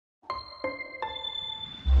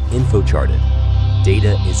InfoCharted.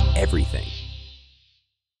 Data is everything.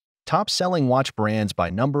 Top-selling watch brands by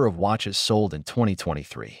number of watches sold in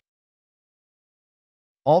 2023.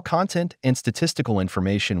 All content and statistical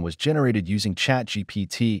information was generated using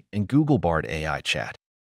ChatGPT and Google Bard AI Chat.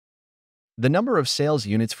 The number of sales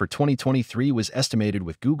units for 2023 was estimated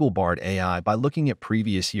with Google Bard AI by looking at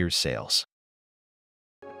previous year's sales.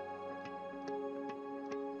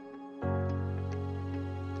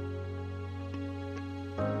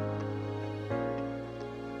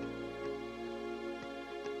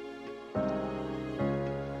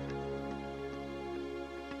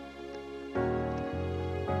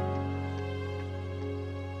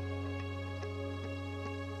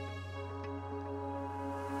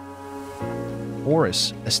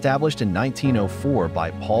 Oris, established in 1904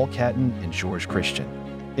 by Paul Caton and Georges Christian.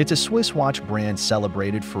 It's a Swiss watch brand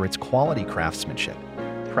celebrated for its quality craftsmanship.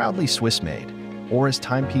 Proudly Swiss-made, Oris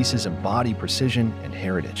timepieces embody precision and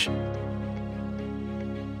heritage.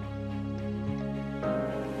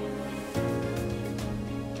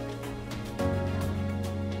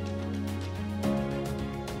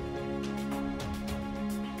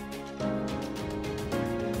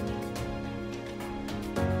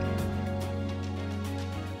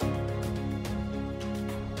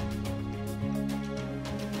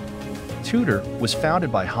 Tudor was founded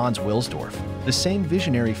by Hans Wilsdorf, the same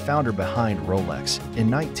visionary founder behind Rolex, in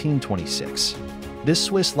 1926. This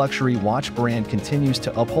Swiss luxury watch brand continues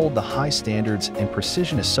to uphold the high standards and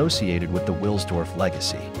precision associated with the Wilsdorf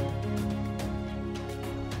legacy.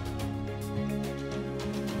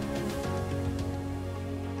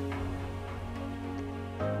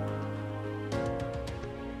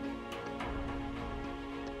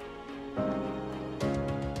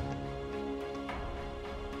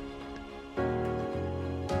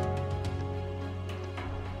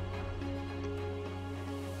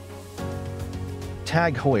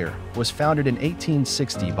 Tag Heuer was founded in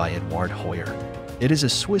 1860 by Eduard Heuer. It is a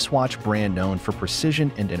Swiss watch brand known for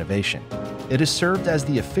precision and innovation. It has served as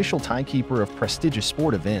the official timekeeper of prestigious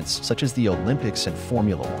sport events such as the Olympics and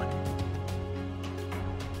Formula One.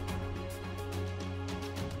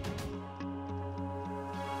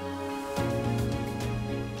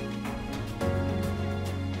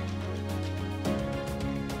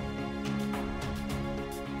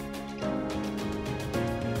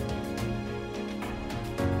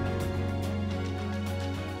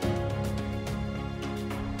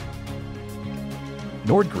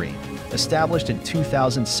 Nordgreen, established in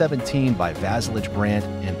 2017 by Vasilij brand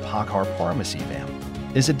and Pakhar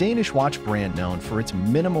Parmasivam, is a Danish watch brand known for its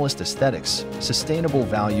minimalist aesthetics, sustainable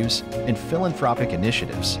values, and philanthropic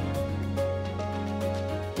initiatives.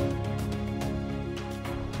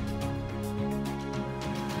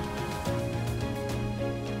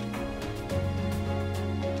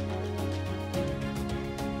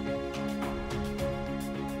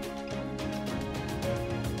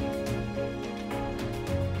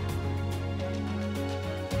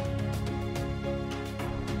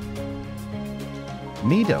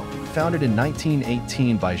 Mido, founded in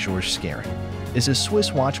 1918 by Georges Scarin, is a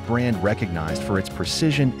Swiss watch brand recognized for its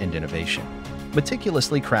precision and innovation.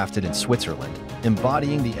 Meticulously crafted in Switzerland,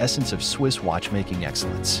 embodying the essence of Swiss watchmaking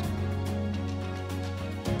excellence.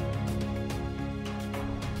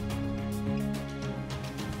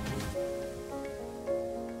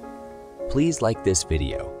 Please like this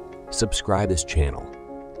video, subscribe this channel,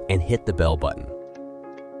 and hit the bell button.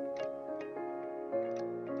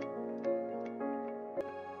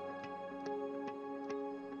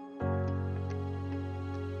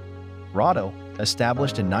 Rado,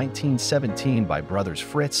 established in 1917 by brothers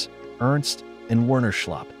Fritz, Ernst, and Werner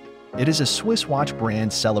Schlupp. It is a Swiss watch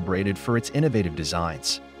brand celebrated for its innovative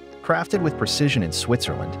designs. Crafted with precision in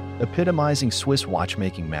Switzerland, epitomizing Swiss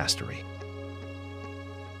watchmaking mastery.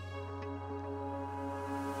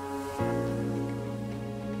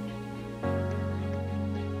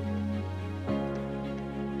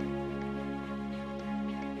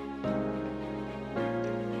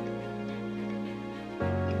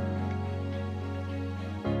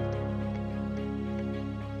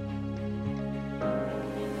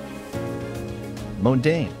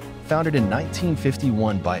 Mondaine, founded in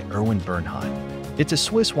 1951 by Erwin Bernheim. It's a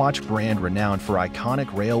Swiss watch brand renowned for iconic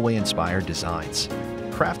railway-inspired designs.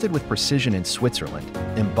 Crafted with precision in Switzerland,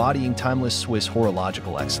 embodying timeless Swiss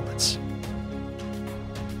horological excellence.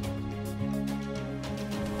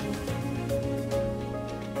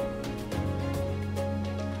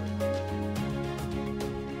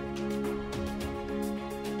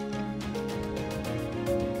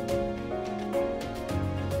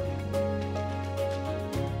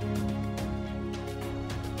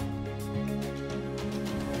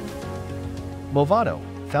 Movado,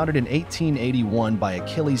 founded in 1881 by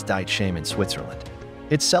Achilles Deitschem in Switzerland.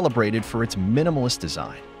 It's celebrated for its minimalist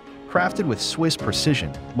design. Crafted with Swiss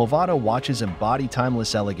precision, Movado watches embody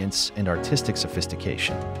timeless elegance and artistic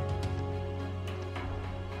sophistication.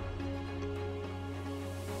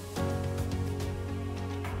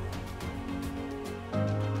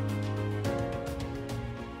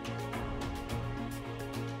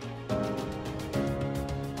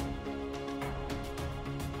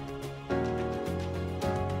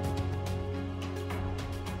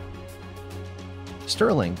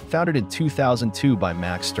 Sterling, founded in 2002 by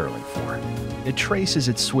Max Sterling IV. It traces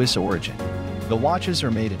its Swiss origin. The watches are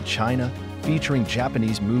made in China, featuring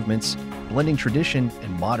Japanese movements, blending tradition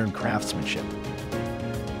and modern craftsmanship.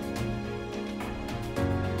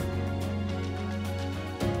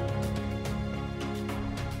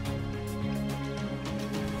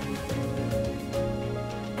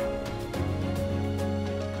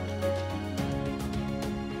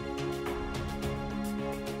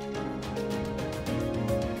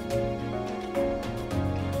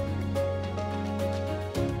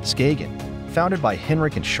 Skagen, founded by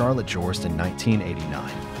Henrik and Charlotte Jorst in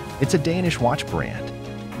 1989. It's a Danish watch brand.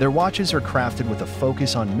 Their watches are crafted with a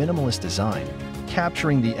focus on minimalist design,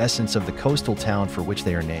 capturing the essence of the coastal town for which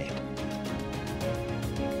they are named.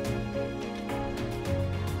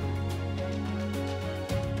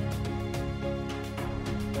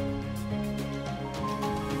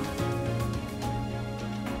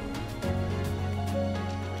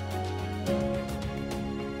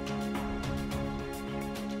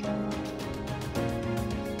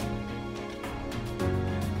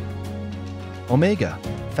 Omega,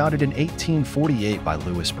 founded in 1848 by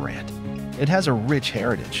Louis Brandt. It has a rich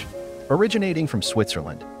heritage. Originating from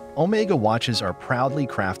Switzerland, Omega watches are proudly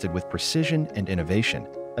crafted with precision and innovation,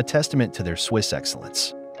 a testament to their Swiss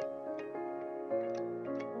excellence.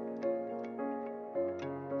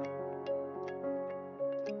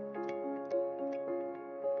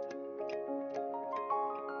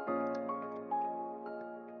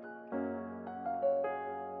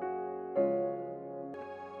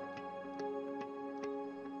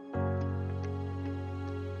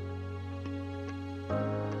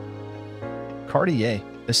 Cartier,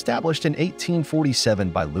 established in 1847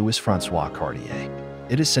 by Louis-François Cartier.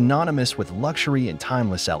 It is synonymous with luxury and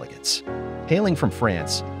timeless elegance. Hailing from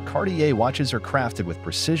France, Cartier watches are crafted with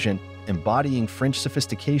precision, embodying French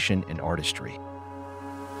sophistication and artistry.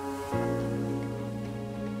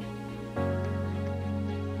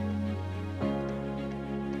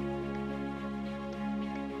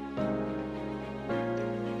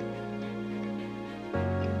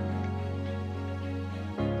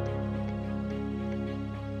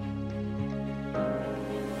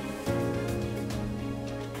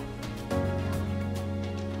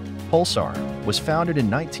 Pulsar was founded in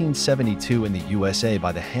 1972 in the USA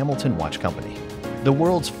by the Hamilton Watch Company. The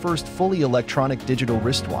world's first fully electronic digital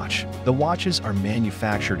wristwatch, the watches are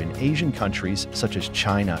manufactured in Asian countries such as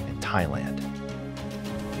China and Thailand.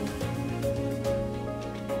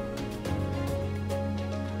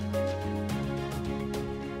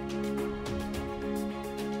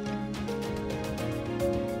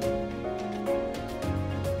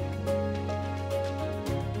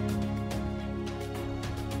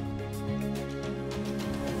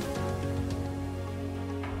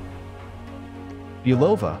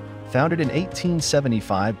 Bulova, founded in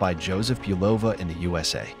 1875 by Joseph Bulova in the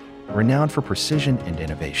USA, renowned for precision and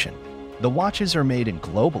innovation. The watches are made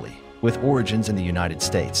globally, with origins in the United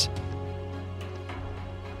States.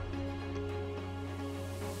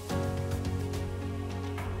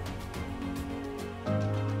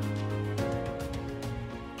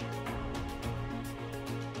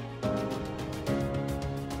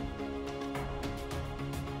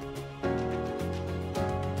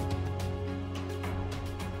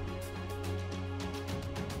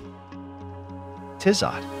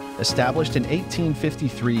 Tissot, established in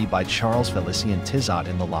 1853 by Charles Félicien Tissot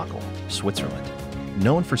in Local, Switzerland.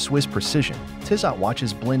 Known for Swiss precision, Tissot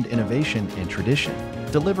watches blend innovation and tradition,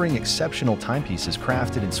 delivering exceptional timepieces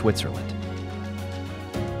crafted in Switzerland.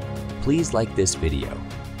 Please like this video,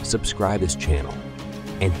 subscribe this channel,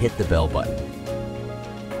 and hit the bell button.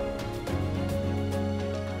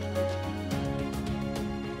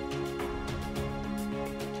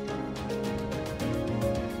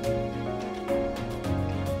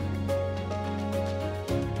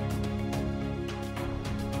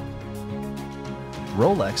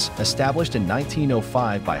 Rolex, established in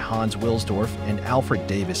 1905 by Hans Wilsdorf and Alfred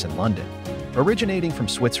Davis in London. Originating from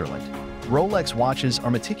Switzerland, Rolex watches are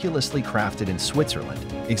meticulously crafted in Switzerland,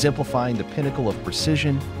 exemplifying the pinnacle of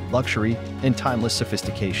precision, luxury, and timeless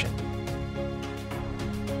sophistication.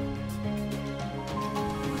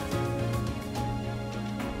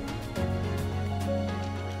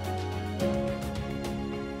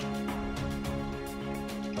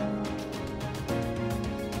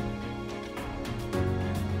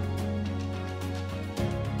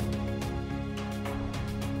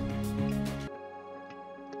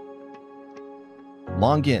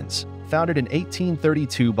 Longines, founded in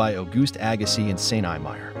 1832 by Auguste Agassiz in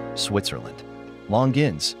Saint-Imier, Switzerland.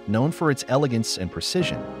 Longines, known for its elegance and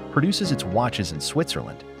precision, produces its watches in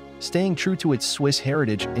Switzerland, staying true to its Swiss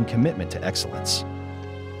heritage and commitment to excellence.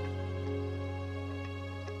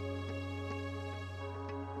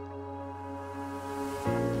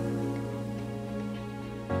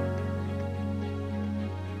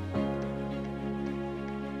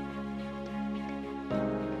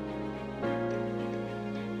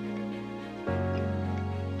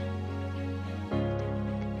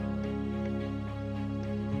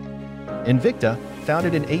 Invicta,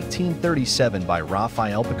 founded in 1837 by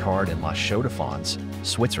Raphael Picard in La Chaux-de-Fonds,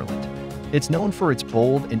 Switzerland. It's known for its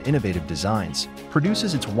bold and innovative designs,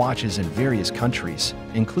 produces its watches in various countries,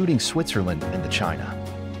 including Switzerland and China.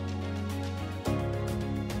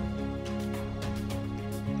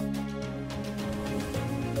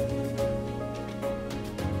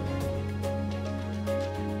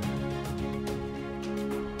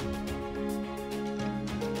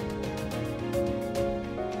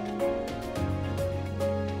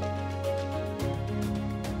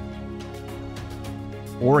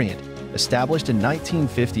 Orient, established in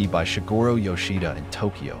 1950 by Shigeru Yoshida in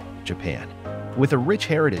Tokyo, Japan. With a rich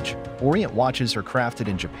heritage, Orient watches are crafted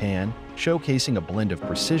in Japan, showcasing a blend of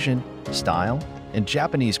precision, style, and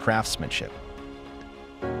Japanese craftsmanship.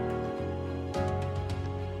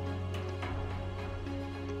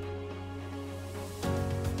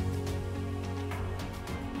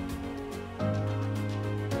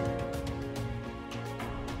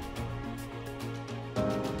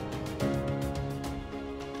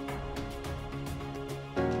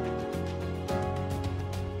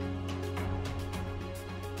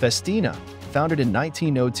 Festina, founded in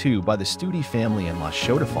 1902 by the Studi family in La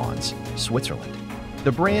Chaux-de-Fonds, Switzerland.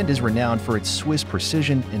 The brand is renowned for its Swiss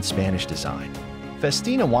precision and Spanish design.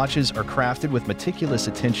 Festina watches are crafted with meticulous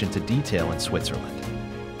attention to detail in Switzerland.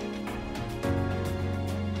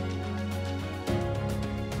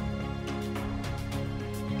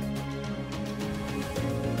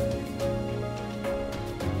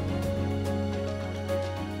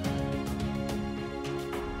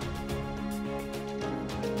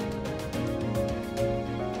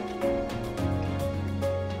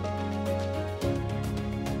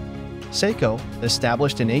 Seiko,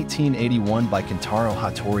 established in 1881 by Kentaro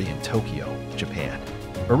Hattori in Tokyo, Japan.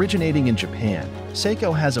 Originating in Japan,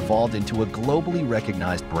 Seiko has evolved into a globally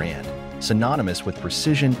recognized brand, synonymous with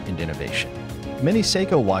precision and innovation. Many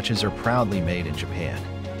Seiko watches are proudly made in Japan.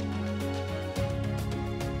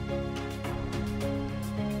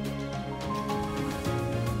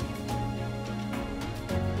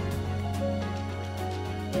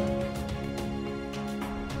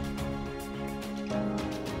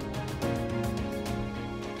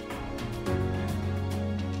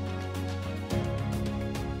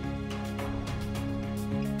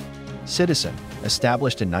 Citizen,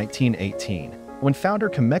 established in 1918, when founder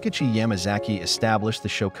Kamekichi Yamazaki established the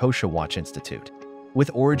Shokosha Watch Institute.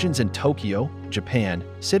 With origins in Tokyo, Japan,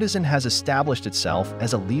 Citizen has established itself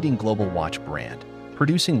as a leading global watch brand,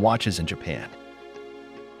 producing watches in Japan.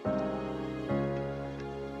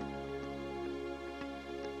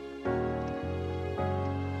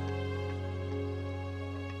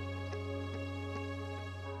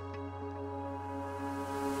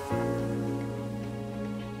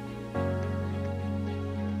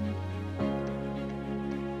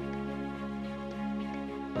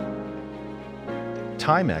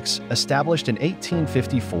 Timex, established in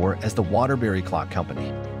 1854 as the Waterbury Clock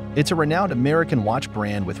Company. It's a renowned American watch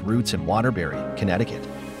brand with roots in Waterbury, Connecticut.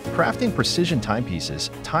 Crafting precision timepieces,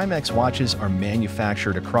 Timex watches are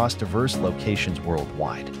manufactured across diverse locations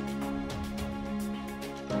worldwide.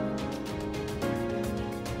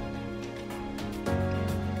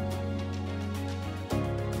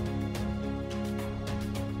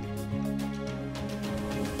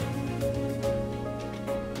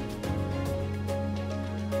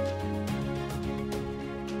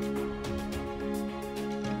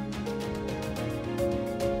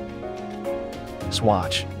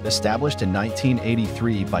 Swatch, established in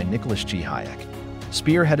 1983 by Nicholas G. Hayek,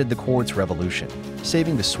 spearheaded the quartz revolution,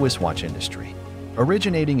 saving the Swiss watch industry.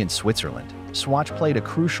 Originating in Switzerland, Swatch played a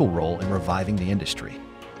crucial role in reviving the industry.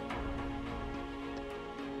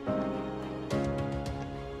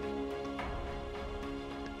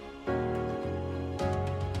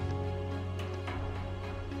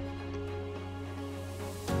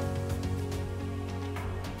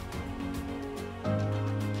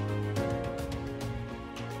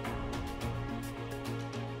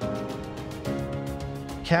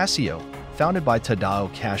 Casio, founded by Tadao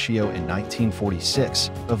Casio in 1946,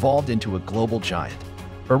 evolved into a global giant.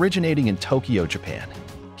 Originating in Tokyo, Japan,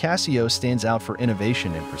 Casio stands out for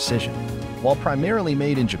innovation and precision. While primarily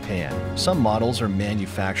made in Japan, some models are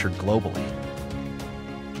manufactured globally.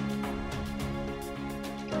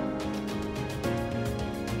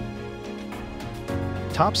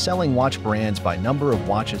 Top-selling watch brands by number of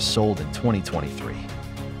watches sold in 2023.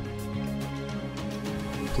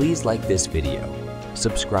 Please like this video,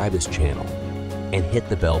 subscribe this channel, and hit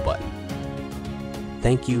the bell button.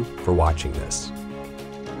 Thank you for watching this.